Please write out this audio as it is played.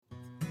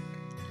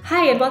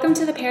Hi, and welcome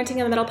to the Parenting in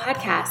the Middle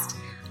podcast.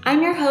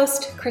 I'm your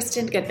host,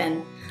 Kristen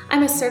Goodman.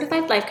 I'm a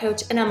certified life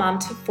coach and a mom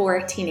to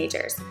 4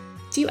 teenagers.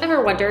 Do you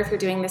ever wonder if you're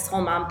doing this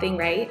whole mom thing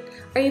right?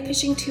 Are you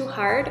pushing too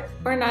hard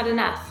or not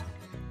enough?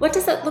 What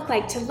does it look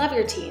like to love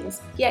your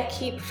teens, yet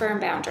keep firm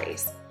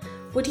boundaries?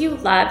 Would you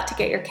love to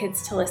get your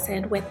kids to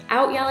listen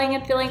without yelling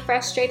and feeling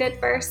frustrated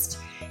first?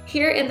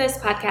 Here in this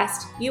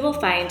podcast, you will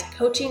find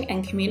coaching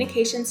and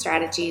communication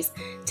strategies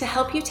to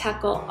help you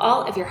tackle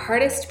all of your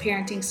hardest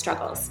parenting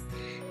struggles.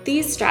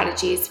 These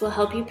strategies will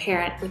help you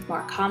parent with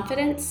more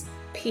confidence,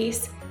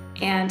 peace,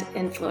 and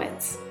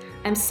influence.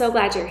 I'm so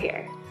glad you're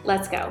here.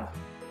 Let's go.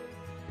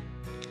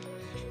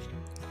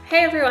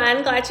 Hey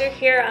everyone, glad you're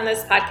here on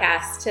this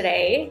podcast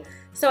today.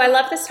 So I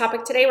love this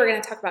topic today. We're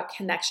going to talk about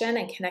connection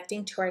and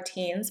connecting to our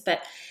teens,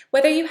 but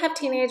whether you have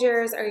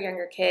teenagers or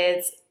younger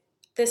kids,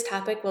 this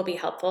topic will be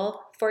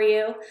helpful for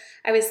you.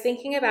 I was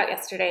thinking about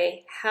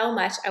yesterday how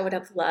much I would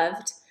have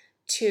loved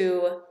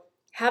to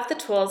have the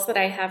tools that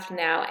I have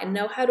now and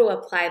know how to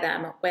apply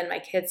them when my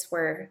kids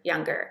were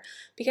younger.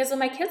 Because when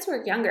my kids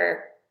were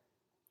younger,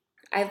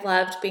 I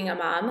loved being a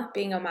mom.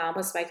 Being a mom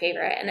was my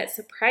favorite. And it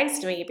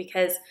surprised me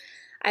because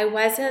I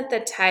wasn't the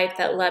type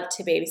that loved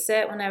to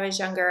babysit when I was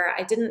younger.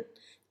 I didn't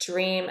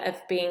dream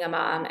of being a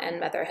mom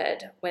and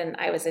motherhood when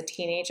I was a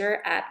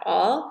teenager at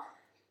all.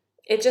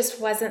 It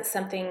just wasn't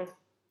something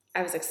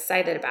I was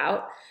excited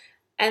about.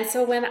 And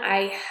so when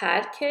I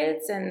had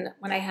kids and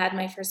when I had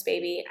my first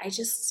baby, I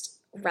just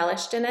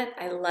relished in it.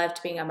 I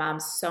loved being a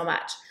mom so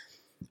much.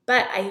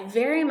 But I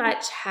very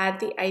much had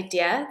the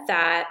idea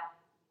that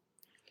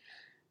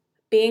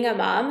being a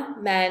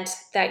mom meant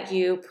that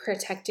you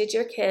protected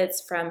your kids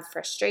from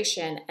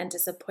frustration and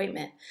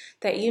disappointment,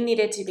 that you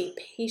needed to be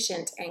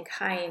patient and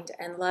kind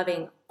and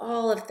loving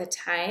all of the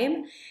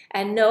time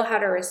and know how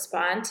to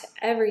respond to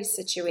every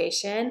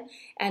situation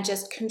and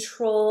just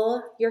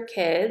control your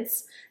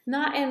kids,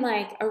 not in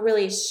like a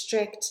really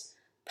strict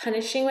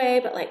punishing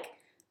way, but like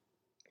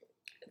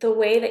the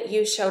way that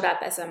you showed up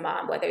as a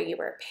mom, whether you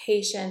were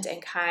patient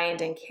and kind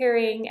and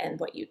caring and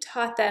what you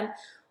taught them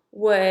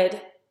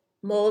would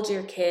mold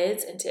your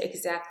kids into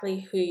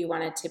exactly who you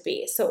wanted to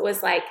be. So it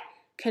was like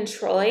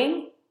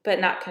controlling,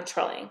 but not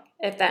controlling,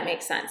 if that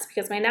makes sense.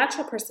 Because my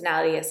natural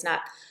personality is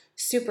not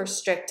super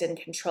strict and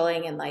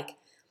controlling and like,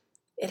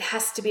 it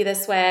has to be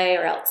this way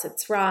or else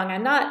it's wrong.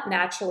 I'm not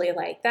naturally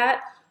like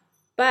that.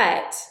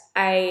 But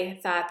I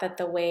thought that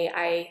the way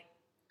I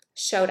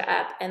showed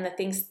up and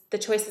the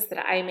choices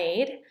that I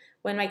made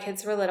when my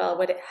kids were little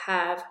would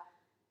have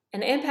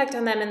an impact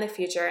on them in the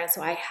future. And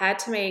so I had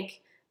to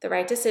make the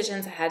right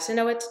decisions. I had to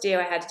know what to do.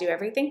 I had to do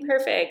everything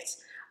perfect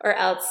or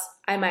else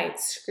I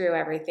might screw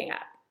everything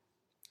up.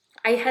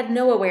 I had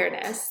no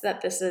awareness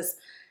that this is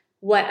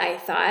what I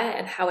thought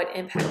and how it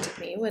impacted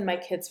me when my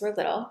kids were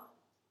little.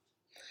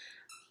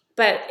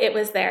 But it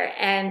was there.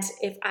 And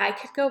if I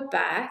could go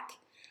back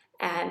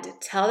and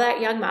tell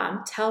that young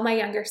mom, tell my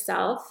younger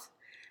self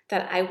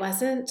that I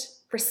wasn't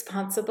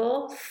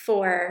responsible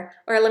for,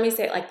 or let me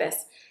say it like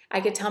this. I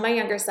could tell my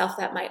younger self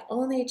that my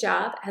only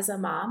job as a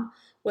mom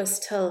was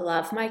to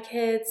love my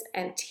kids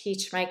and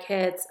teach my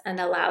kids and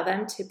allow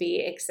them to be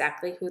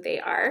exactly who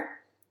they are.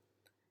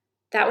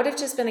 That would have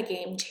just been a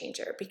game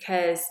changer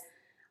because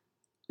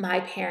my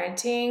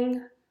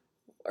parenting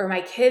or my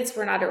kids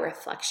were not a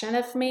reflection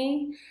of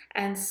me.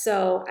 And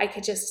so I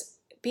could just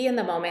be in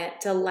the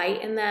moment,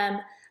 delight in them,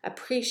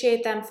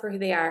 appreciate them for who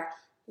they are,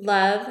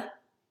 love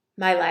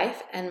my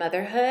life and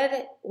motherhood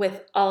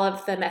with all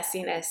of the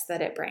messiness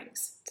that it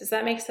brings. Does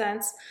that make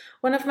sense?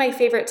 One of my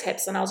favorite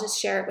tips, and I'll just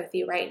share it with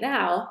you right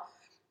now,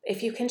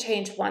 if you can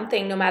change one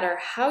thing, no matter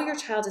how your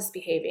child is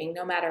behaving,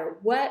 no matter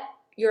what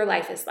your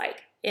life is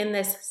like in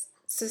this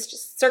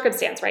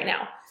circumstance right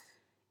now,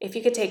 if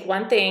you could take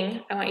one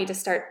thing, I want you to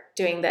start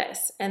doing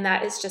this, and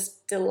that is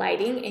just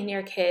delighting in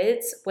your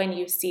kids when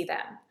you see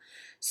them.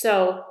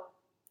 So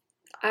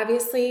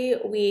obviously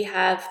we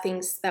have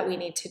things that we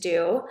need to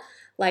do,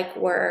 like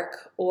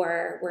work,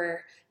 or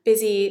we're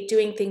busy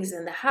doing things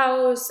in the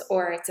house,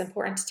 or it's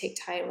important to take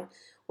time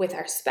with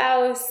our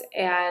spouse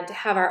and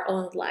have our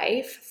own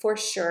life for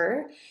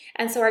sure.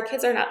 And so our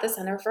kids are not the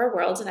center of our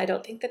world, and I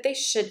don't think that they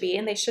should be,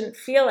 and they shouldn't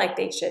feel like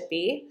they should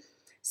be.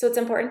 So it's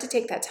important to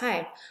take that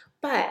time.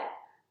 But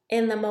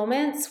in the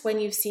moments when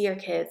you see your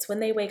kids,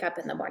 when they wake up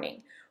in the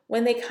morning,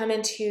 when they come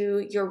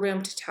into your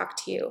room to talk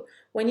to you,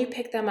 when you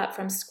pick them up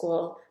from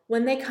school,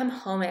 when they come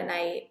home at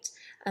night,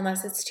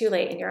 unless it's too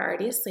late and you're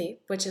already asleep,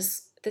 which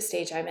is the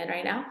stage I'm in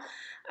right now.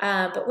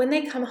 But when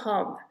they come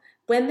home,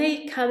 when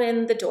they come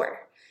in the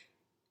door,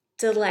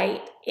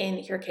 delight in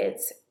your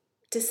kids.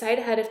 Decide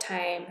ahead of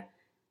time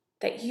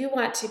that you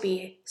want to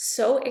be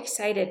so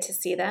excited to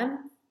see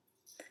them.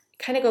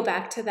 Kind of go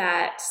back to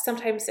that.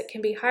 Sometimes it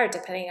can be hard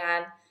depending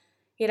on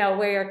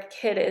where your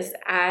kid is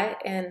at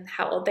and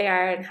how old they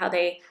are and how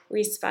they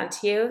respond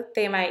to you.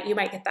 You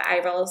might get the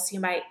eye rolls.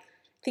 You might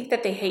think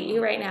that they hate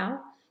you right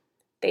now.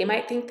 They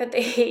might think that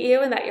they hate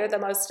you and that you're the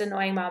most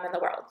annoying mom in the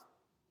world.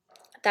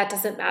 That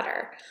doesn't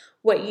matter.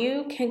 What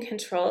you can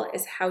control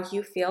is how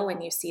you feel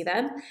when you see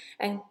them,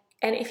 and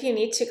And if you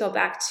need to go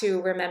back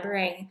to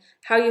remembering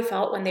how you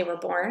felt when they were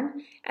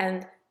born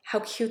and how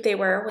cute they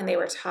were when they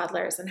were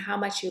toddlers and how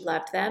much you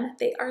loved them,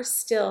 they are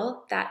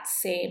still that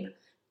same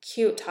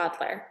cute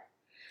toddler.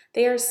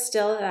 They are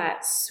still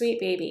that sweet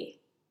baby.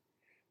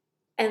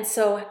 And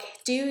so,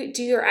 do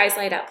your eyes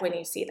light up when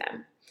you see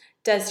them?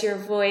 Does your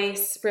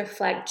voice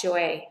reflect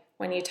joy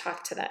when you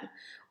talk to them?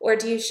 Or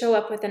do you show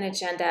up with an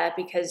agenda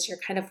because you're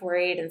kind of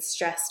worried and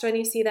stressed when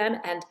you see them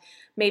and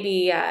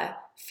maybe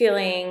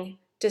feeling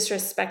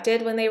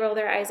disrespected when they roll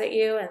their eyes at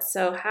you? And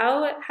so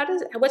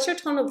what's your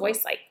tone of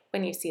voice like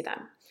when you see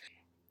them?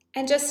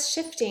 And just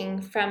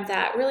shifting from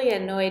that really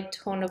annoyed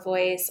tone of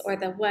voice or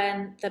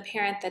the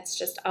parent that's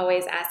just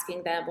always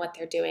asking them what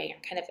they're doing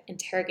or kind of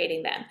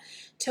interrogating them,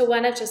 to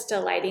one of just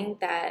delighting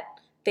that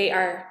they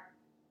are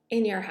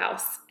in your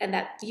house and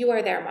that you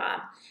are their mom,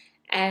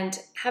 and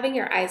having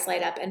your eyes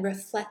light up and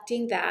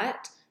reflecting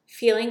that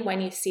feeling when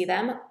you see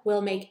them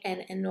will make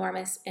an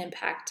enormous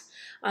impact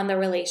on the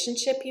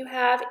relationship you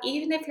have.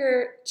 Even if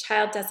your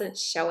child doesn't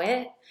show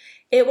it,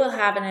 it will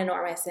have an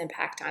enormous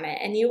impact on it,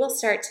 and you will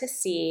start to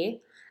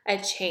see a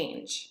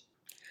change.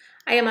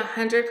 I am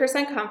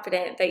 100%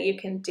 confident that you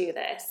can do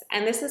this.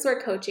 And this is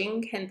where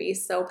coaching can be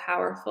so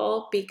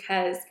powerful,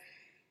 because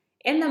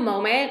in the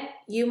moment,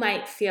 you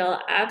might feel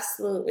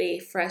absolutely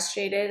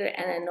frustrated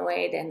and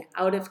annoyed and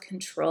out of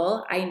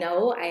control. I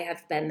know, I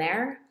have been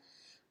there.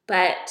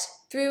 But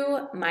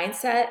through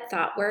mindset,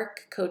 thought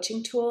work,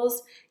 coaching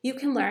tools, you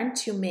can learn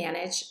to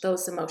manage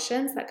those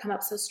emotions that come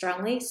up so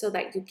strongly so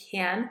that you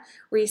can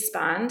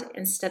respond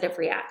instead of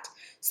react.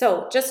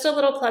 So, just a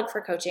little plug for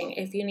coaching.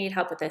 If you need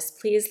help with this,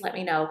 please let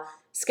me know.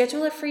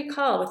 Schedule a free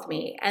call with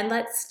me and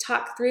let's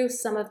talk through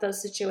some of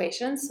those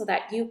situations so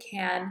that you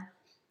can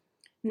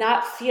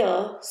not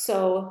feel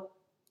so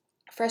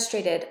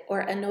frustrated or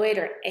annoyed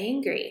or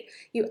angry.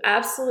 You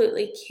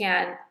absolutely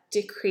can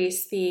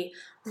decrease the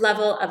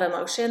level of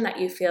emotion that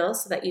you feel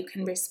so that you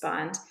can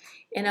respond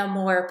in a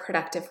more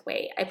productive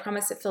way. I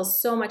promise it feels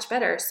so much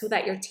better so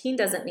that your teen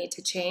doesn't need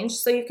to change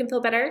so you can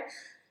feel better,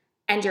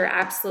 and you're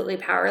absolutely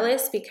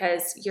powerless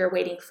because you're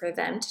waiting for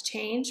them to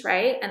change,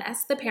 right? And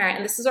as the parent,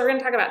 and this is what we're going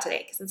to talk about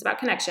today because it's about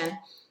connection,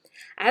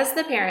 as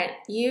the parent,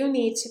 you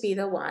need to be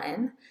the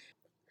one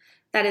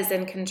that is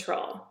in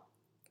control.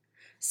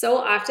 So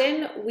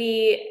often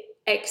we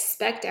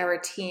expect our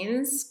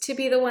teens to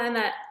be the one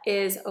that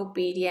is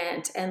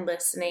obedient and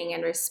listening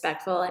and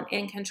respectful and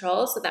in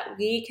control so that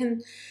we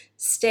can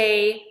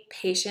stay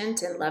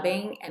patient and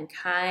loving and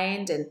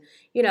kind and,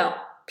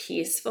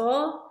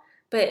 peaceful.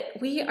 But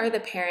we are the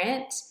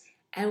parent,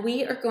 and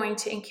we are going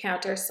to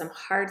encounter some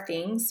hard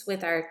things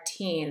with our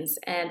teens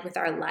and with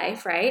our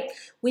life, right?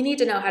 We need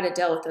to know how to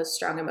deal with those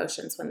strong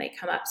emotions when they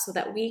come up so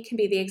that we can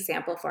be the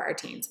example for our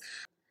teens.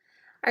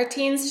 Our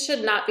teens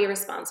should not be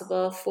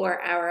responsible for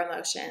our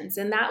emotions,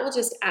 and that will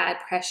just add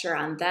pressure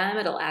on them.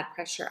 It'll add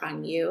pressure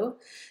on you.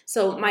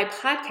 So, my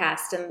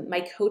podcast and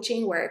my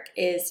coaching work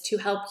is to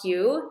help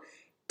you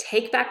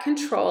take back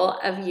control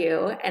of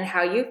you and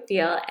how you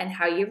feel and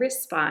how you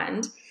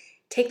respond.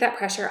 Take that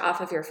pressure off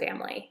of your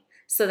family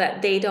so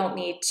that they don't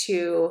need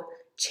to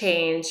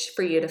change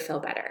for you to feel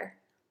better.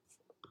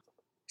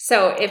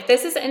 So if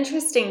this is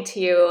interesting to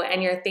you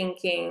and you're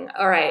thinking,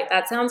 all right,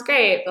 that sounds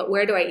great, but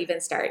where do I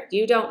even start?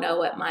 You don't know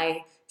what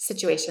my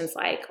situation's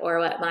like or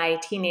what my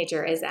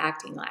teenager is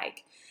acting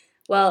like.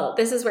 Well,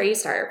 this is where you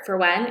start. For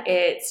one,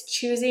 it's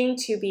choosing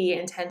to be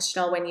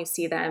intentional when you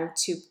see them,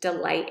 to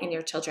delight in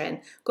your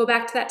children. Go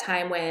back to that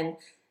time when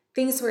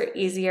things were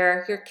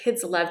easier, your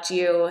kids loved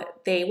you,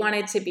 they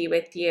wanted to be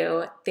with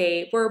you,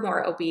 they were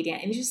more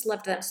obedient, and you just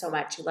loved them so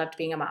much. You loved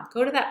being a mom.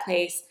 Go to that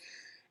place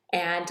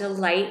and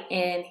delight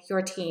in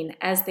your teen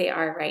as they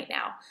are right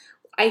now.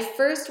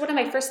 One of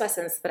my first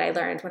lessons that I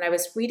learned when I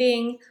was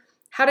reading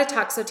How to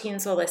Talk So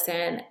Teens Will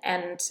Listen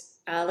and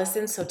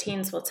Listen So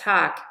Teens Will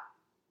Talk,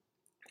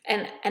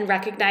 and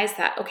recognize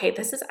that, okay,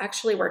 this is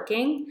actually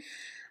working.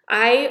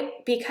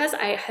 Because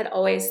I had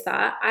always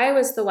thought I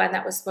was the one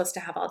that was supposed to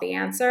have all the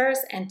answers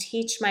and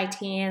teach my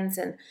teens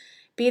and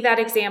be that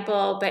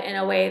example, but in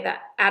a way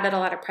that added a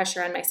lot of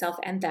pressure on myself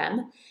and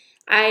them,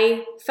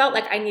 I felt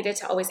like I needed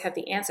to always have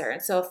the answer.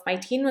 And so if my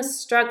teen was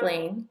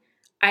struggling,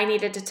 I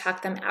needed to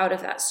talk them out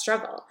of that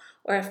struggle.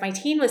 Or if my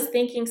teen was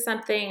thinking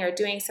something or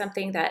doing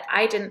something that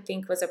I didn't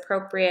think was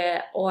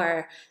appropriate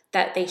or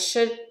that they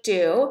should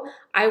do,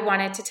 I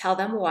wanted to tell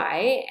them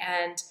why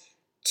and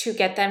to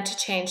get them to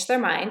change their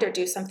mind or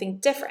do something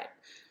different.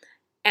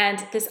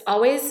 And this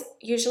always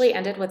usually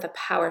ended with a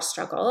power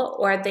struggle,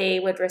 or they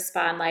would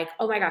respond like,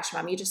 oh my gosh,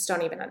 mom, you just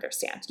don't even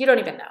understand. You don't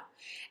even know.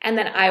 And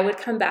then I would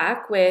come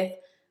back with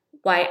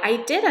why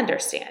I did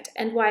understand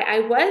and why I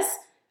was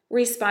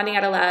responding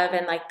out of love.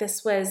 And like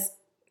this was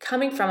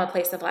coming from a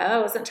place of love. I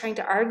wasn't trying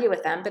to argue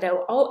with them, but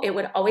it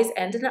would always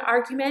end in an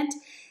argument,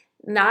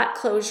 not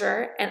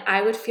closure. And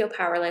I would feel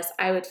powerless.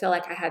 I would feel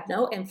like I had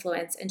no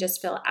influence and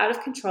just feel out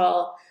of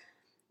control.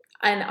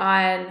 And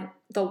on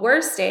the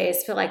worst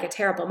days, feel like a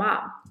terrible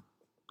mom.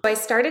 So I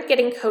started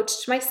getting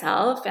coached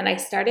myself, and I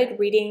started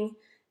reading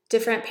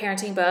different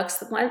parenting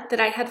books, one that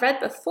I had read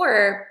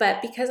before,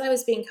 but because I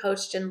was being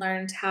coached and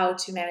learned how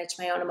to manage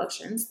my own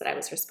emotions, that I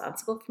was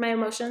responsible for my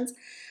emotions,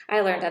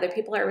 I learned other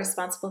people are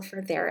responsible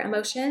for their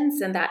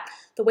emotions, and that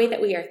the way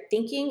that we are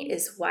thinking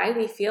is why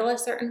we feel a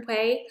certain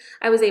way.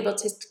 I was able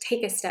to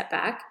take a step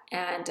back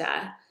and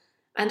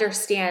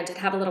understand and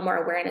have a little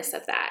more awareness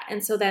of that.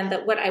 And so then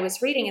what I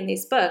was reading in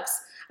these books,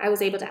 I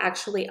was able to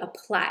actually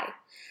apply.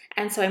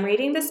 And so I'm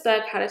reading this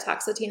book, How to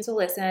Talk So Teens Will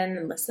Listen,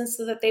 and listen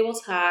so that they will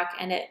talk.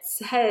 And it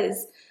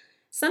says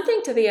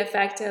something to the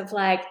effect of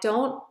like,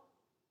 don't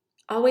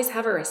always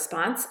have a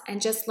response and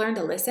just learn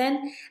to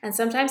listen. And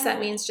sometimes that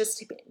means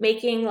just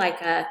making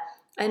like a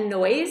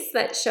noise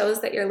that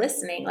shows that you're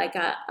listening, like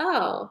a,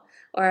 oh,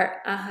 or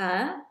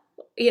uh-huh,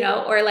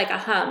 or like a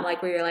hum,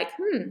 like where you're like,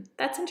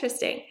 that's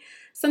interesting.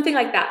 Something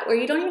like that, where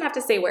you don't even have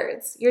to say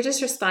words. You're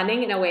just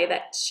responding in a way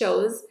that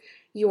shows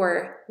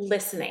you're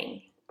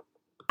listening,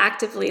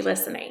 actively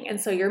listening. And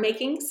so you're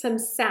making some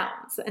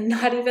sounds and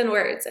not even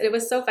words. It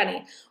was so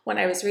funny when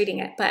I was reading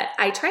it, but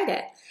I tried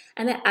it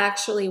and it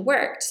actually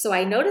worked. So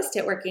I noticed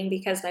it working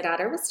because my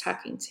daughter was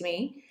talking to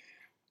me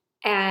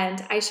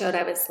and I showed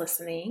I was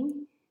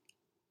listening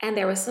and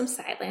there was some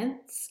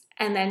silence.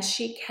 And then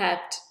she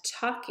kept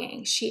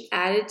talking. She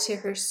added to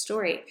her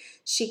story.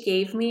 She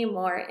gave me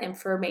more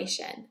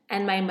information.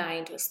 And my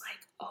mind was like,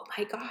 oh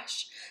my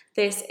gosh,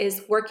 this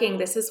is working.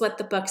 This is what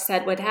the book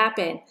said would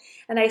happen.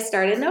 And I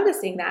started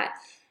noticing that.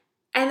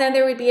 And then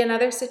there would be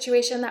another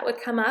situation that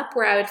would come up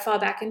where I would fall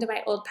back into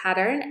my old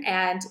pattern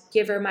and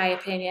give her my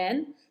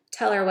opinion,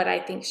 tell her what I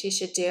think she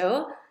should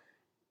do.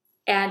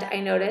 And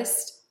I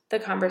noticed the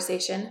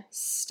conversation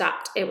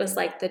stopped. It was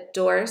like the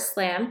door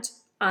slammed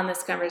on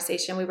this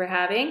conversation we were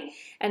having.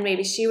 And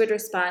maybe she would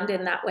respond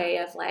in that way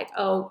of like,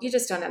 oh, you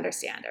just don't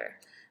understand her.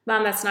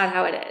 Mom, that's not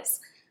how it is.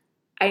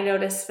 I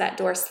noticed that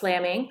door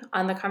slamming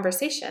on the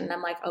conversation. And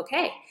I'm like,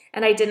 okay.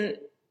 And I didn't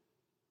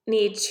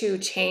need to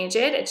change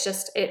it.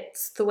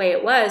 It's the way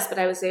it was, but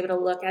I was able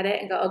to look at it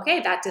and go, okay,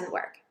 that didn't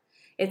work.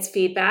 It's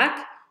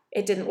feedback.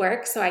 It didn't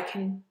work. So I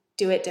can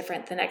do it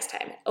different the next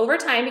time. Over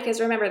time, because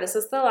remember, this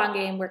is the long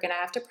game. We're going to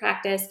have to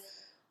practice.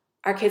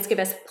 Our kids give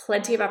us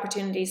plenty of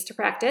opportunities to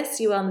practice.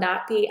 You will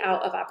not be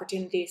out of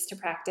opportunities to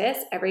practice.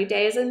 Every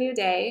day is a new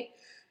day.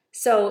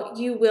 So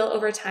you will,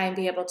 over time,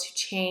 be able to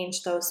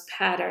change those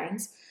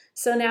patterns.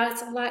 So now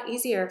it's a lot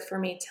easier for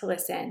me to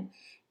listen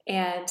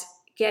and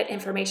get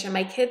information.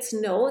 My kids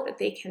know that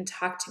they can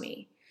talk to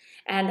me.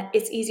 And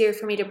it's easier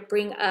for me to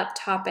bring up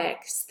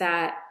topics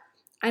that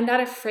I'm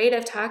not afraid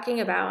of talking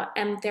about,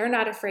 and they're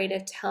not afraid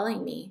of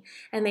telling me.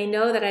 And they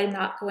know that I'm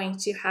not going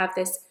to have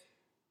this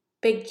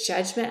big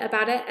judgment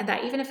about it, and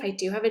that even if I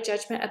do have a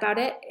judgment about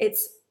it,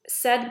 it's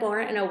said more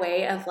in a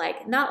way of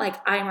like, not like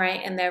I'm right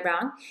and they're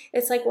wrong.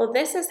 It's like, well,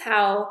 this is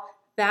how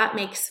that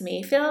makes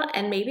me feel,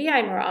 and maybe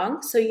I'm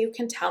wrong, so you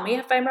can tell me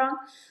if I'm wrong,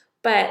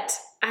 but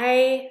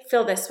I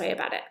feel this way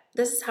about it.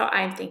 This is how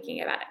I'm thinking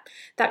about it.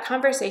 That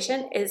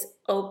conversation is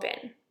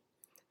open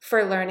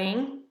for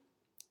learning,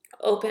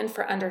 open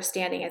for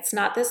understanding. It's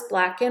not this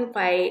black and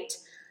white,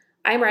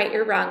 I'm right,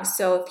 you're wrong,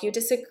 so if you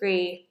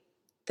disagree,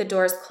 the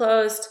door's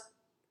closed,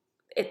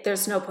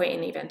 there's no point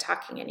in even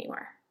talking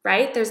anymore,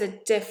 right? There's a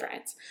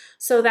difference.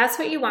 So that's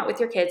what you want with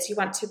your kids. You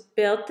want to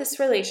build this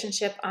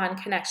relationship on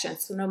connection.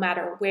 So no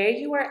matter where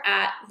you are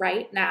at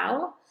right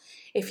now,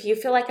 if you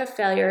feel like a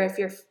failure, if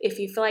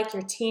you feel like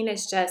your teen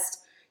is just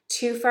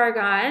too far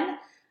gone,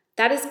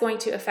 that is going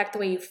to affect the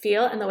way you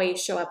feel and the way you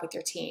show up with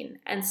your teen.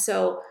 And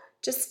so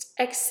just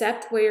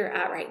accept where you're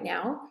at right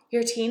now.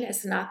 Your teen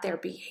is not their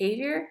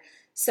behavior.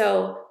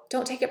 So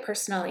don't take it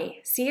personally.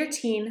 See your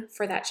teen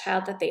for that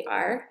child that they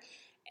are,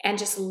 and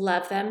just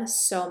love them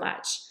so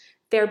much.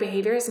 Their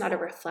behavior is not a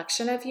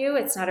reflection of you.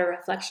 It's not a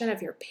reflection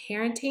of your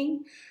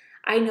parenting.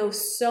 I know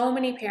so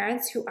many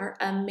parents who are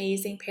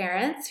amazing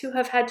parents who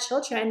have had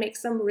children make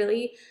some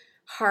really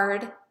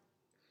hard,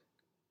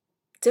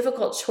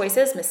 difficult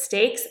choices,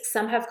 mistakes.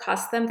 Some have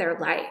cost them their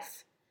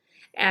life.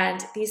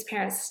 And these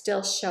parents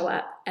still show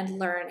up and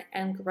learn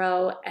and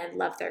grow and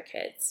love their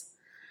kids.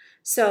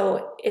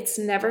 So it's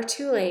never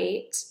too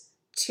late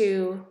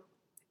to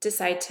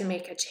decide to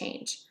make a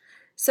change.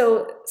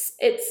 So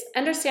it's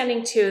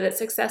understanding too that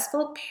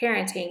successful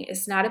parenting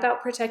is not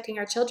about protecting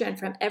our children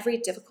from every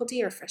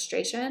difficulty or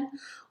frustration,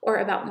 or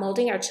about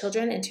molding our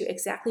children into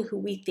exactly who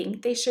we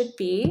think they should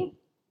be.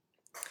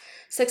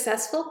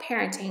 Successful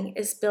parenting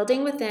is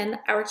building within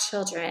our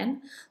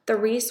children the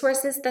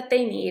resources that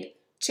they need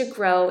to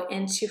grow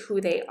into who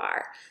they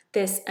are.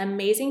 This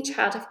amazing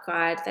child of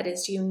God that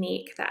is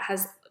unique, that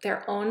has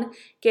their own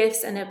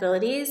gifts and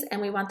abilities, and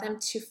we want them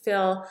to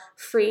feel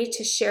free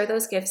to share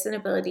those gifts and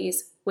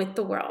abilities with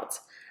the world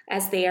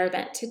as they are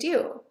meant to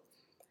do.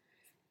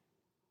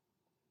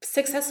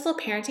 Successful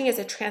parenting is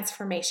a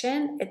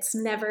transformation. It's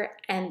never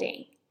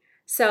ending.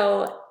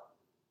 So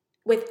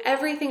with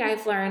everything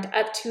I've learned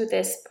up to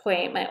this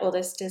point, my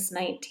oldest is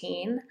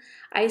 19,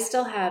 I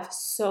still have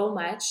so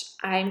much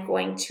I'm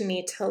going to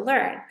need to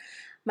learn.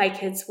 My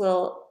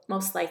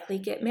most likely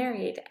get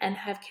married and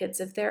have kids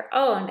of their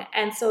own.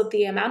 And so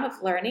the amount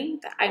of learning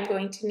that I'm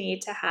going to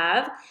need to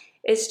have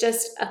is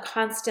just a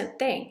constant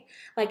thing.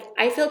 Like,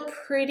 I feel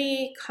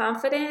pretty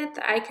confident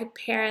that I could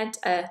parent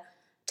a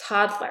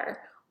toddler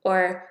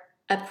or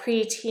a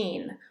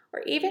preteen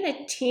or even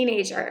a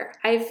teenager.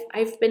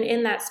 I've been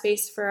in that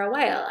space for a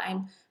while.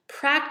 I'm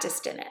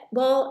practiced in it.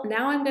 Well,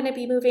 now I'm going to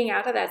be moving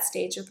out of that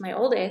stage with my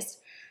oldest,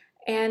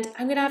 and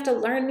I'm going to have to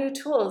learn new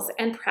tools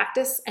and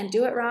practice and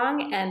do it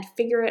wrong and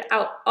figure it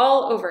out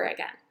all over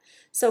again.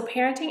 So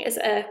parenting is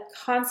a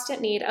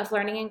constant need of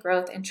learning and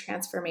growth and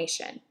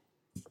transformation.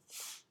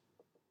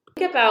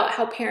 Think about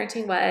how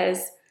parenting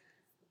was,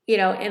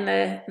 in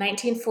the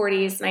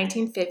 1940s,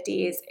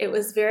 1950s. It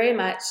was very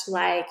much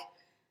like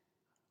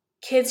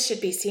kids should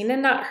be seen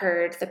and not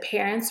heard. The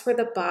parents were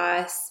the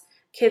boss.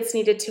 Kids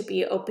needed to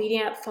be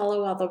obedient,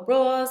 follow all the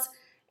rules,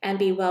 and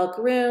be well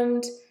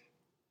groomed.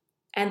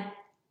 And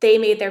they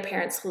made their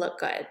parents look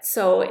good.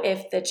 So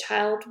if the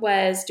child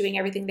was doing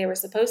everything they were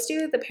supposed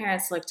to, the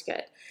parents looked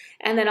good.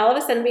 And then all of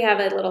a sudden we have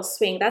a little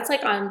swing. That's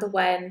like on the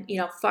one,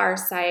 far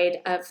side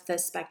of the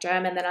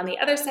spectrum. And then on the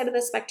other side of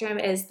the spectrum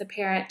is the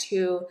parent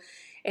who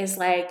is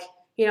like,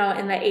 in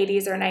the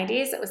 80s or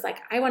 90s, it was like,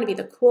 I want to be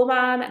the cool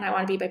mom and I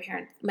want to be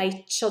my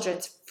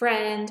children's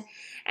friend.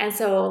 And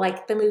so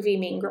like the movie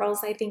Mean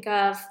Girls, I think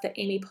of the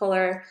Amy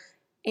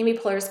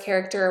Poehler's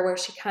character, where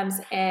she comes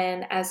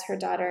in as her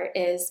daughter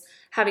is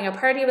having a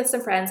party with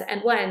some friends.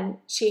 And when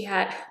she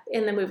had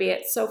in the movie,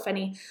 it's so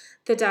funny,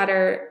 the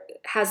daughter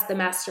has the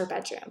master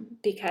bedroom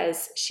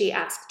because she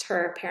asked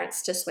her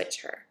parents to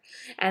switch her.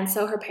 And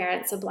so her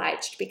parents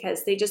obliged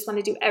because they just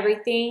want to do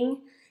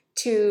everything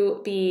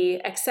to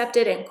be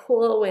accepted and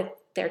cool with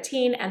their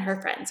teen and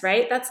her friends,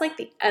 right? That's like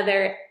the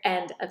other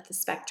end of the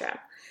spectrum.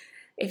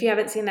 If you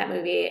haven't seen that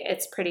movie,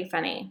 it's pretty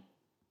funny.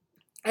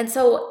 And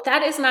so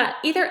that is not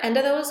either end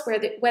of those,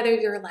 whether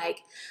you're like,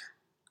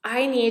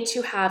 I need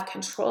to have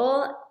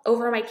control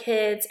over my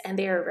kids and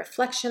they are a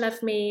reflection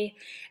of me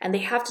and they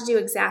have to do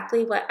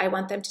exactly what I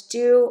want them to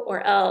do or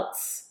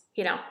else,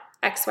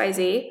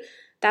 XYZ.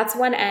 That's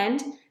one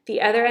end. The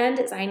other end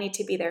is I need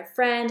to be their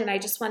friend and I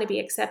just want to be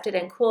accepted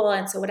and cool.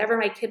 And so whatever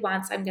my kid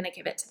wants, I'm going to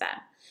give it to them,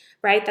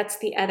 right? That's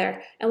the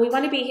other. And we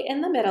want to be in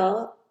the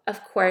middle,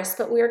 of course,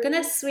 but we're going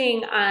to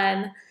swing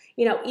on,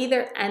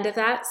 either end of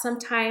that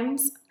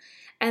sometimes.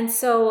 And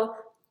so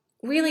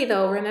really,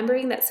 though,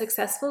 remembering that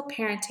successful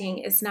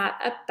parenting is not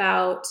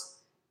about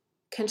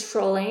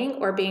controlling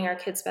or being our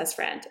kids' best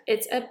friend.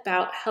 It's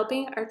about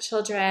helping our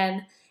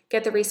children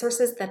get the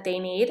resources that they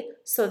need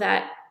so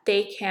that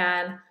they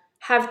can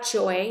have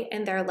joy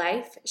in their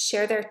life,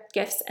 share their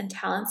gifts and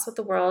talents with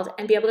the world,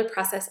 and be able to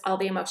process all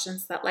the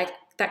emotions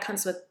that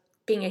comes with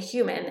being a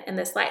human in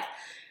this life.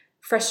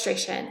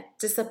 Frustration,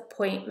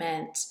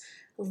 disappointment,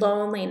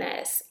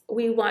 loneliness.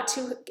 We want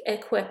to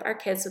equip our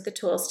kids with the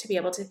tools to be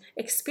able to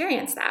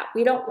experience that.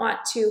 We don't want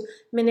to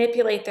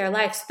manipulate their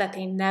life so that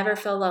they never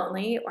feel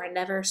lonely or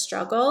never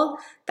struggle.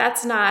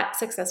 That's not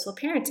successful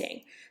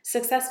parenting.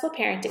 Successful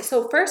parenting.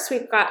 So first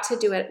we've got to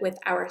do it with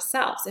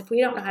ourselves. If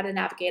we don't know how to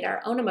navigate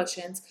our own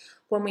emotions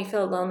when we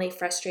feel lonely,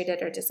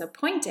 frustrated, or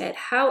disappointed,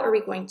 how are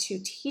we going to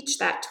teach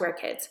that to our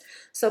kids?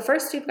 So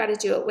first we've got to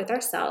do it with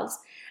ourselves.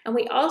 And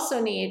we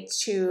also need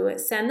to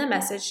send the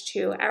message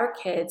to our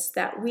kids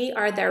that we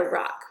are their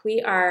rock.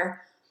 We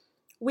are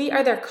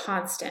their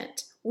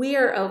constant. We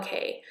are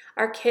okay.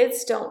 Our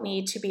kids don't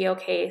need to be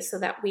okay so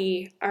that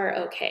we are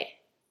okay.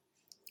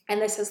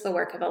 And this is the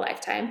work of a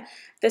lifetime.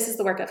 This is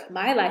the work of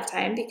my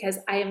lifetime because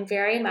I am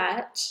very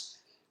much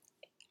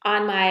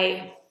on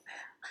my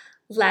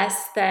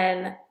less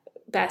than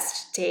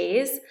best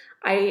days.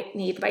 I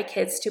need my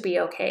kids to be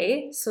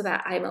okay so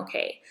that I'm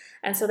okay.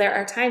 And so there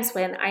are times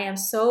when I am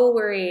so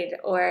worried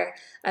or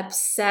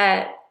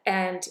upset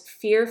and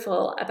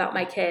fearful about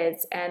my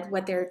kids and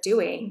what they're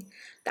doing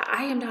that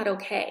I am not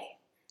okay,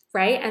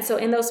 right? And so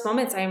in those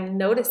moments, I'm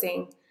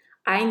noticing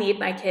I need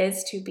my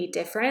kids to be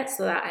different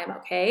so that I'm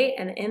okay.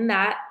 And in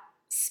that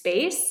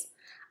space,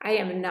 I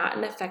am not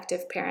an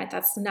effective parent.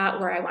 That's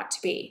not where I want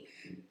to be.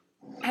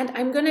 And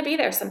I'm going to be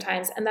there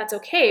sometimes, and that's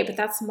okay, but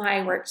that's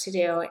my work to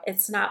do.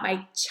 It's not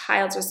my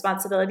child's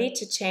responsibility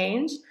to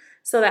change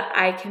so that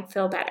I can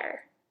feel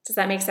better. Does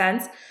that make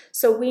sense?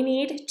 So we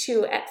need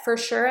to, for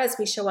sure, as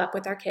we show up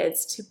with our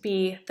kids, to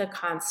be the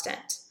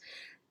constant.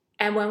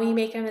 And when we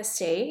make a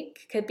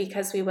mistake,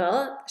 because we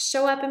will,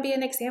 show up and be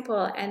an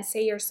example and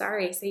say you're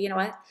sorry. Say, you know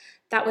what,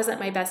 that wasn't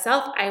my best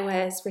self. I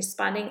was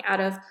responding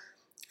out of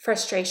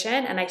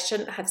frustration and I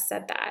shouldn't have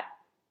said that.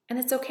 And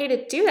it's okay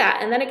to do that.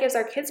 And then it gives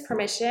our kids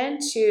permission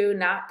to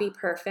not be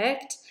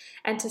perfect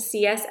and to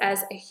see us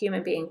as a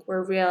human being.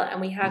 We're real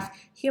and we have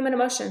human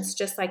emotions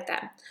just like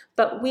them.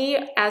 But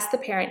we, as the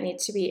parent, need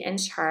to be in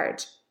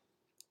charge.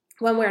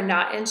 When we're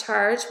not in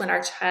charge, when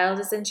our child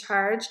is in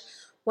charge,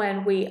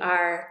 when we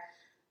are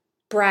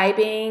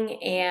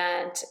bribing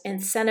and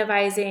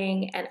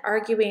incentivizing and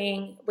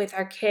arguing with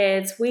our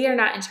kids, we are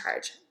not in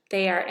charge.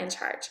 They are in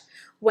charge.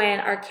 When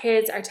our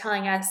kids are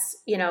telling us,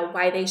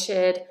 why they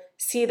should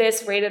see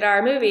this rated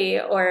R movie,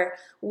 or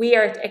we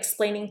are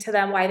explaining to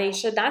them why they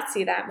should not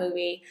see that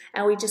movie,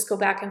 and we just go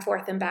back and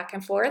forth and back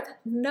and forth.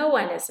 No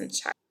one is in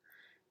charge.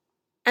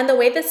 And the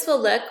way this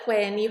will look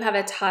when you have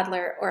a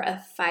toddler or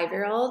a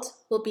 5-year-old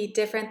will be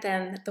different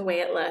than the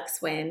way it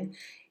looks when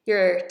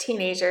your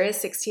teenager is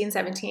 16,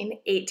 17,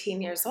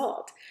 18 years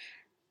old.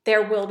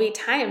 There will be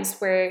times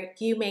where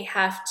you may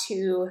have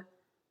to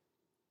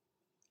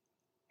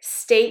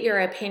state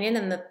your opinion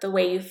and the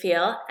way you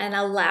feel and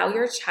allow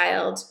your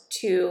child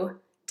to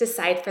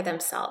decide for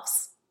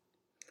themselves.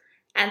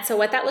 And so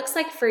what that looks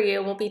like for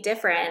you will be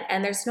different.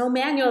 And there's no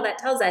manual that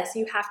tells us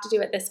you have to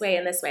do it this way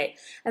and this way.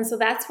 And so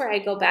that's where I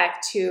go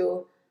back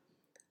to,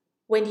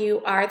 when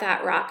you are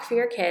that rock for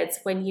your kids,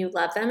 when you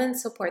love them and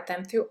support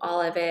them through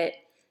all of it,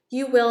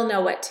 you will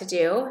know what to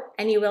do,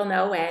 and you will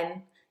know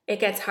when it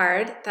gets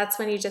hard. That's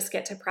when you just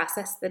get to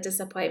process the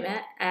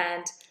disappointment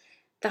and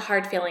the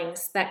hard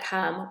feelings that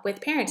come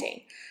with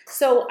parenting.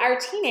 So our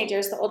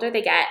teenagers, the older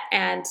they get,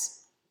 and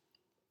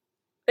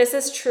this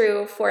is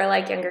true for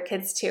like younger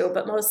kids too,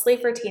 but mostly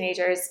for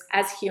teenagers,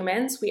 as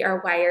humans, we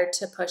are wired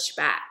to push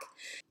back.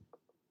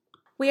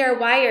 We are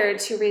wired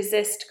to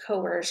resist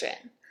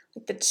coercion.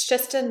 It's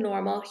just a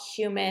normal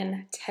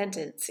human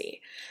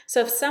tendency.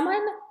 So if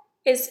someone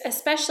is,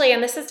 especially,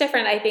 and this is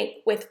different, I think,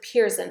 with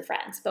peers and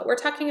friends, but we're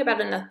talking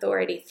about an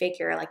authority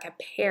figure like a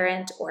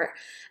parent or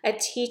a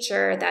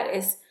teacher that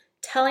is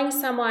telling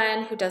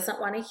someone who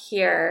doesn't want to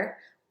hear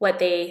what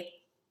they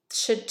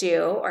should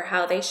do or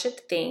how they should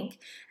think,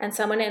 and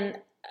someone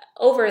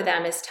over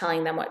them is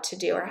telling them what to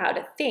do or how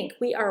to think.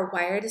 We are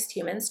wired as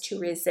humans to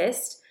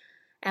resist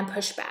and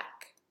push back.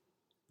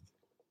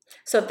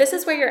 So if this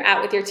is where you're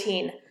at with your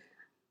teen,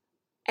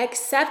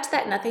 accept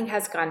that nothing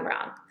has gone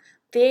wrong.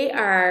 They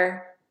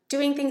are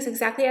doing things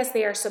exactly as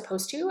they are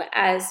supposed to,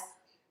 as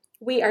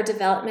we are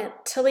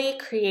developmentally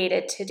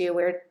created to do.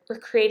 We're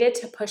created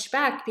to push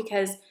back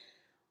because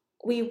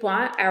we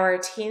want our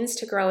teens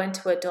to grow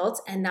into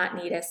adults and not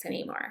need us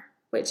anymore,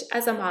 which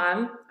as a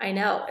mom, I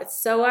know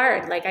it's so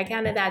hard. Like, I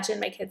can't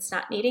imagine my kids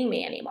not needing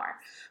me anymore.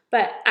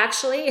 But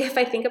actually, if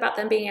I think about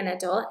them being an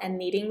adult and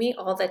needing me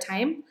all the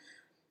time,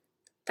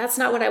 that's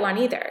not what I want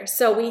either.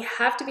 So we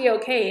have to be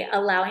okay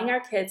allowing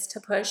our kids to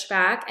push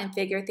back and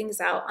figure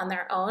things out on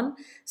their own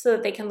so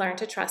that they can learn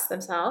to trust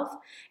themselves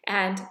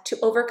and to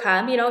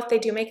overcome, if they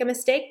do make a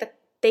mistake, that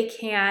they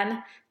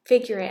can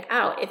figure it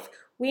out. If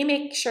we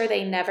make sure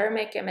they never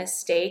make a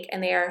mistake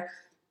and they are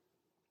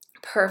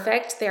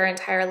perfect their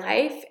entire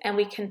life, and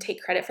we can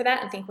take credit for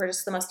that and think we're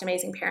just the most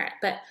amazing parent.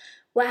 But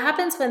what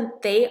happens when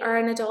they are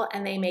an adult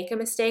and they make a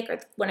mistake, or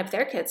one of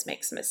their kids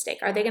makes a mistake?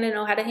 Are they going to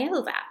know how to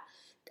handle that?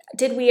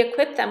 Did we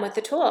equip them with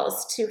the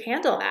tools to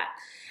handle that?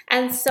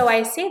 And so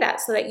I say that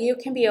so that you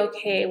can be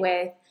okay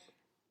with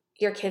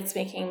your kids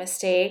making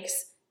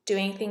mistakes,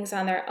 doing things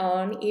on their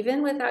own,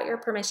 even without your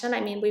permission.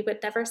 I mean, we would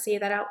never say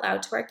that out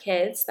loud to our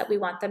kids, that we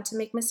want them to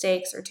make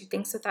mistakes or do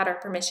things without our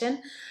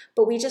permission.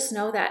 But we just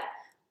know that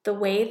the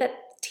way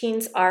that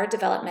teens are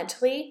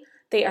developmentally,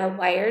 they are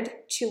wired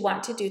to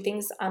want to do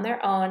things on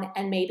their own,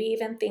 and maybe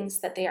even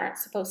things that they aren't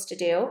supposed to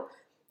do.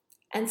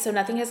 And so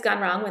nothing has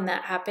gone wrong when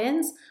that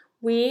happens.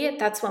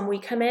 That's when we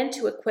come in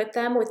to equip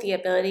them with the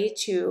ability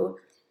to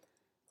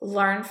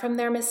learn from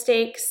their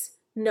mistakes,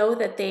 know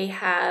that they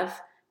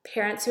have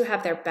parents who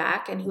have their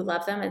back and who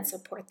love them and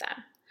support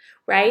them,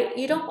 right?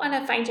 You don't want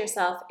to find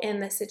yourself in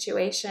the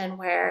situation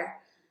where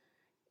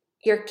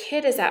your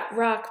kid is at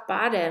rock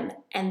bottom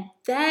and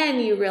then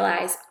you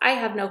realize, I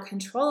have no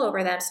control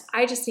over them, so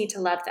I just need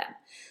to love them.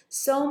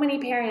 So many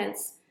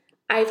parents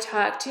I've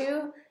talked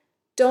to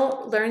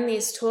don't learn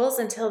these tools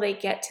until they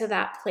get to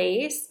that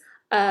place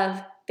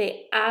of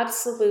they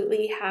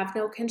absolutely have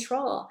no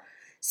control.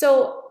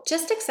 So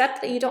just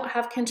accept that you don't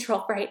have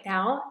control right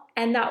now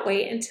and not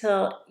wait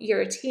until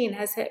your teen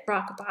has hit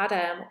rock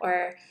bottom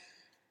or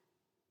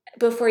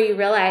before you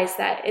realize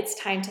that it's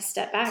time to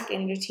step back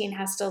and your teen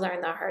has to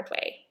learn the hard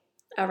way.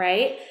 All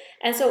right?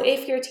 And so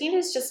if your teen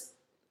is just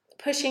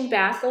pushing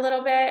back a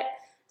little bit,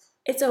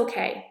 it's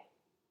okay.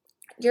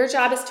 Your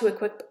job is to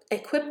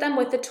equip them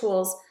with the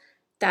tools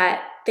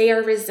that they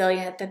are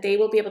resilient, that they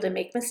will be able to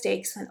make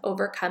mistakes and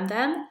overcome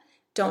them.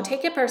 Don't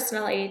take it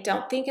personally.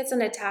 Don't think it's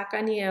an attack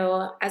on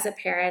you as a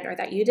parent or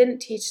that you didn't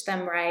teach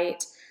them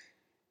right.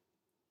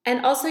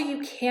 And also,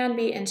 you can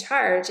be in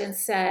charge and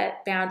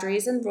set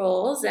boundaries and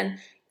rules. And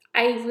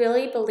I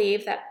really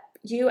believe that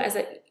you as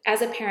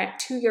a parent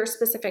to your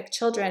specific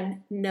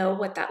children know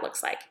what that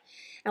looks like.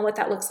 And what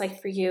that looks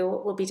like for you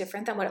will be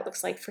different than what it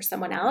looks like for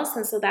someone else.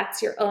 And so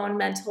that's your own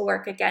mental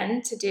work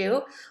again to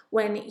do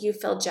when you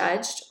feel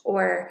judged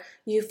or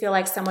you feel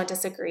like someone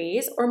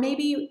disagrees, or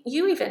maybe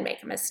you even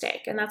make a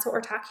mistake. And that's what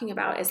we're talking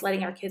about, is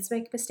letting our kids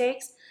make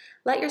mistakes.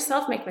 Let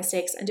yourself make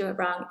mistakes and do it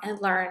wrong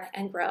and learn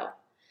and grow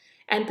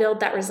and build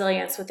that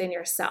resilience within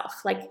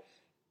yourself. Like,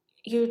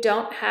 you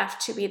don't have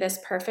to be this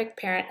perfect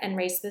parent and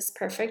raise this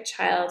perfect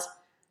child,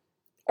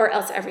 or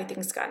else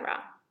everything's gone wrong.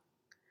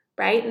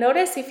 Right?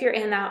 Notice if you're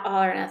in that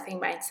all or nothing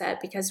mindset,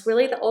 because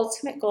really the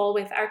ultimate goal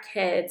with our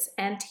kids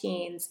and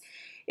teens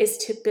is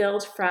to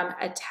build from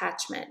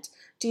attachment.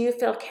 Do you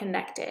feel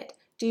connected?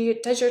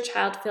 Does your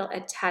child feel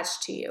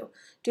attached to you?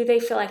 Do they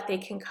feel like they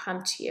can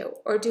come to you?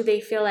 Or do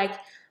they feel like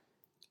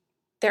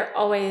they're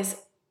always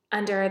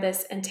under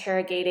this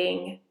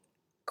interrogating,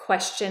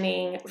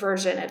 questioning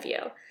version of you?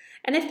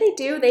 And if they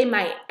do, they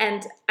might.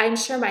 And I'm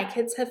sure my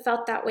kids have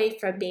felt that way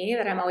from me,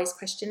 that I'm always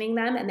questioning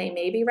them, and they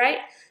may be right.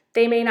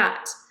 They may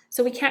not.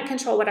 So we can't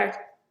control what our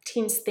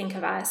teens think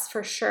of us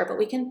for sure, but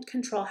we can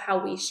control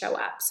how we show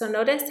up. So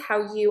notice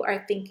how you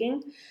are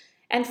thinking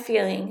and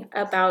feeling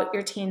about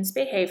your teen's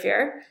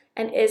behavior,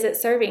 and is it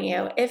serving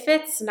you? If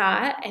it's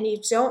not, and you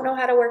don't know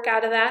how to work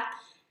out of that,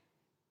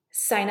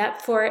 sign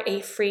up for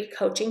a free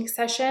coaching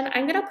session.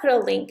 I'm going to put a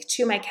link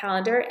to my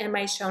calendar in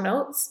my show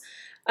notes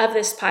of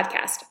this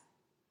podcast.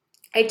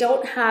 I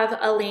don't have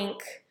a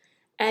link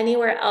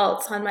anywhere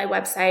else on my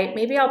website.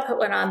 Maybe I'll put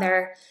one on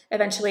there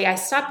eventually. I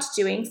stopped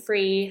doing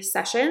free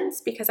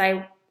sessions because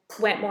I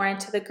went more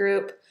into the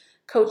group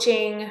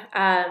coaching,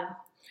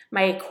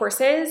 my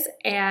courses,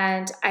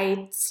 and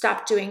I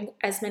stopped doing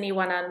as many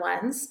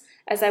one-on-ones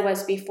as I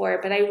was before.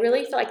 But I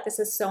really feel like this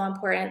is so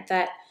important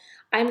that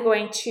I'm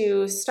going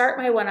to start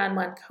my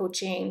one-on-one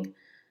coaching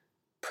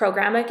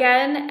program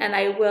again, and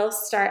I will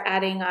start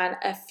adding on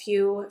a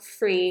few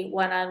free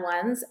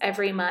one-on-ones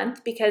every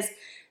month, because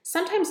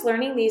sometimes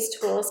learning these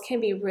tools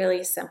can be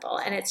really simple,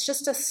 and it's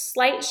just a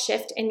slight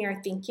shift in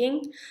your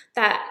thinking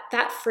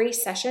that free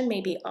session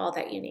may be all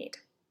that you need.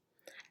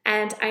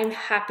 And I'm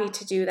happy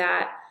to do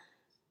that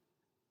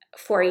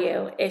for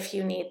you if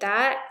you need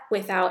that,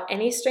 without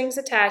any strings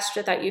attached,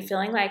 without you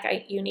feeling like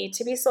you need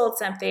to be sold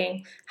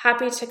something.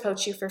 Happy to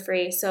coach you for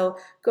free. So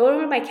go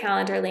to my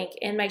calendar link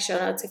in my show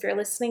notes. If you're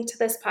listening to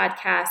this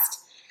podcast,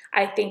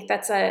 I think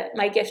that's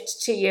my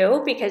gift to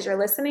you, because you're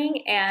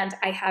listening and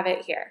I have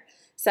it here.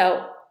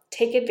 So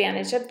take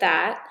advantage of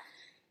that.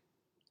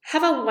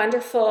 Have a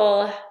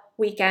wonderful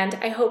weekend.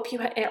 I hope you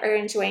are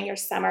enjoying your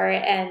summer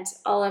and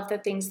all of the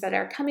things that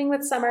are coming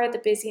with summer, the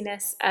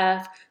busyness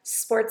of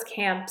sports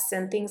camps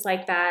and things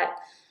like that.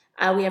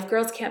 We have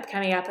girls camp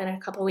coming up in a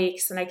couple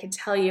weeks, and I can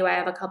tell you I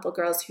have a couple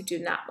girls who do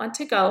not want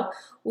to go.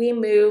 We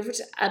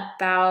moved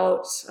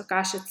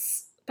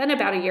it's been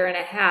about a year and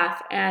a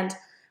half, and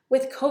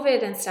with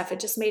COVID and stuff, it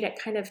just made it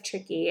kind of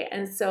tricky.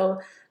 And so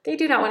they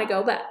do not want to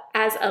go, but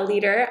as a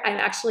leader, I'm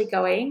actually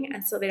going,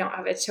 and so they don't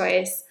have a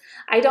choice.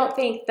 I don't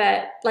think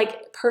that,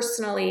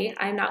 personally,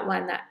 I'm not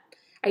one that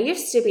I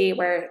used to be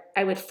where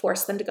I would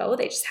force them to go.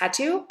 They just had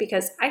to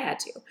because I had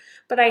to.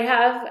 But I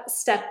have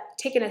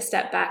taken a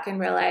step back and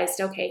realized,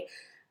 okay,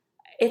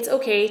 it's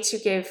okay to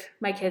give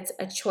my kids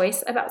a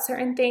choice about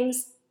certain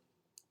things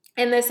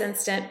in this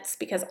instance,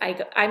 because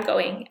I'm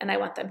going and I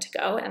want them to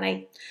go. And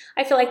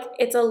I feel like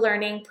it's a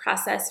learning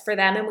process for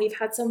them. And we've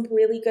had some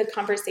really good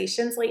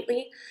conversations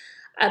lately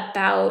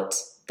about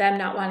them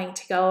not wanting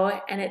to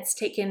go. And it's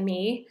taken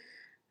me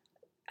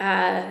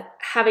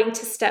having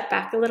to step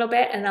back a little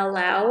bit and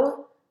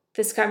allow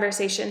this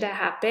conversation to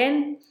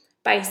happen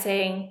by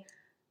saying,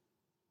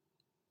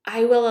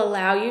 I will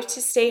allow you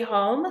to stay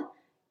home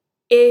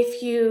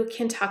if you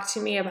can talk to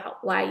me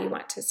about why you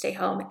want to stay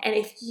home. And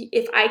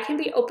if I can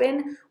be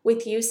open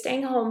with you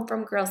staying home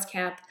from girls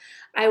camp,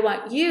 I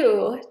want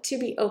you to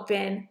be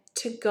open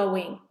to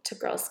going to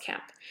girls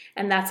camp.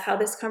 And that's how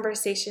this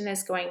conversation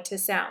is going to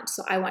sound.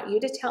 So I want you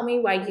to tell me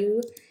why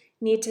you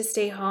need to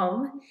stay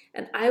home,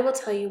 and I will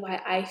tell you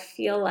why I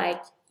feel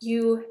like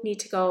you need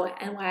to go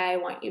and why I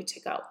want you to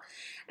go.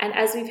 And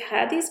as we've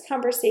had these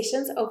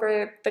conversations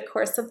over the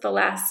course of the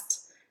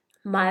last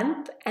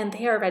month, and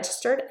they are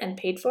registered and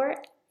paid for,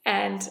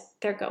 and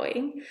they're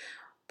going.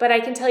 But I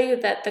can tell you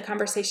that the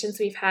conversations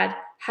we've had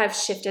have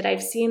shifted.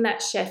 I've seen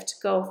that shift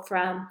go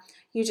from,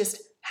 you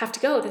just have to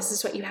go, this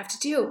is what you have to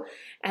do.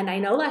 And I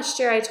know last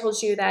year I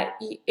told you that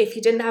if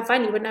you didn't have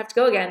fun, you wouldn't have to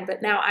go again.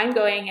 But now I'm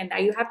going, and now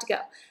you have to go.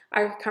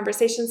 Our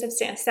conversations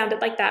have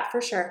sounded like that for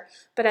sure.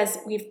 But as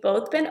we've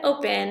both been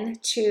open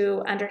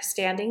to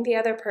understanding the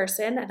other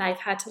person, and I've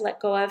had to let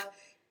go of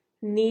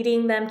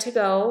needing them to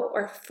go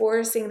or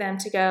forcing them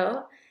to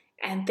go,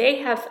 and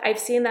I've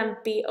seen them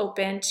be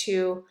open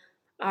to,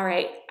 all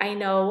right, I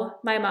know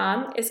my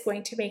mom is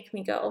going to make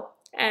me go,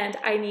 and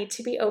I need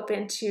to be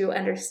open to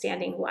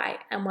understanding why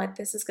and what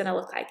this is going to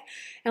look like.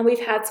 And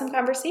we've had some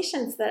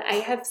conversations that I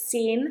have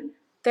seen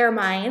their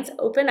minds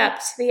open up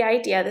to the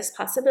idea, this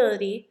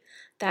possibility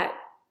that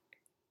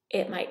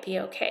it might be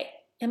okay.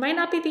 It might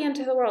not be the end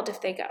of the world if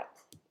they go.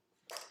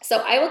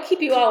 So I will keep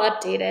you all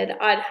updated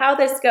on how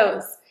this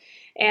goes.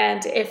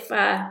 And if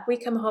we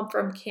come home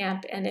from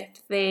camp and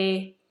if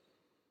they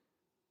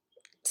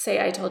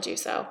say I told you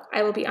so,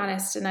 I will be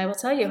honest and I will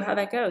tell you how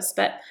that goes.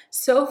 But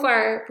so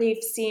far,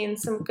 we've seen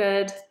some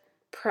good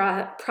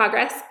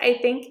progress, I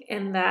think,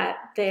 in that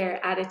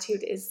their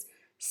attitude is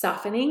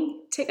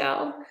softening to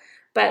go.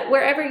 But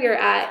wherever you're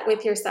at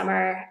with your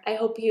summer, I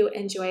hope you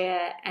enjoy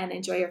it and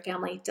enjoy your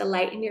family.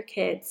 Delight in your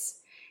kids.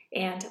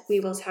 And we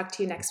will talk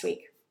to you next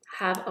week.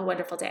 Have a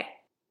wonderful day.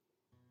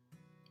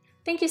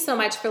 Thank you so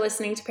much for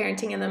listening to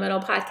Parenting in the Middle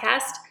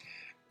podcast.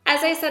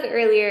 As I said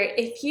earlier,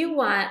 if you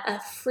want a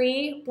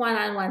free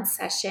one-on-one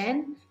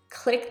session,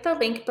 click the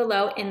link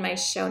below in my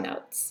show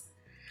notes.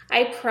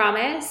 I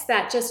promise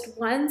that just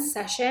one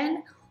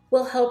session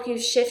will help you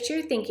shift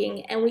your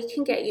thinking, and we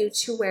can get you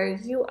to where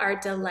you are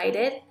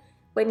delighted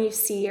when you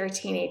see your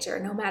teenager,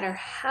 no matter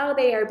how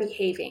they are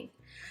behaving.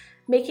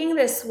 Making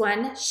this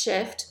one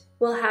shift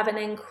will have an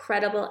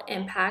incredible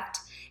impact.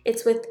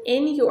 It's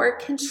within your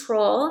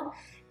control,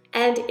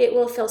 and it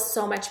will feel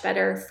so much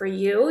better for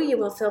you. You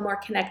will feel more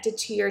connected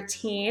to your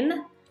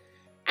teen,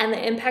 and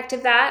the impact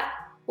of that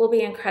will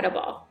be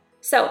incredible.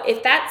 So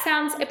if that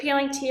sounds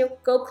appealing to you,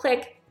 go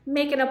click,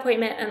 make an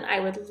appointment, and I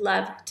would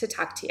love to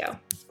talk to you.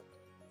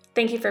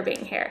 Thank you for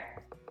being here.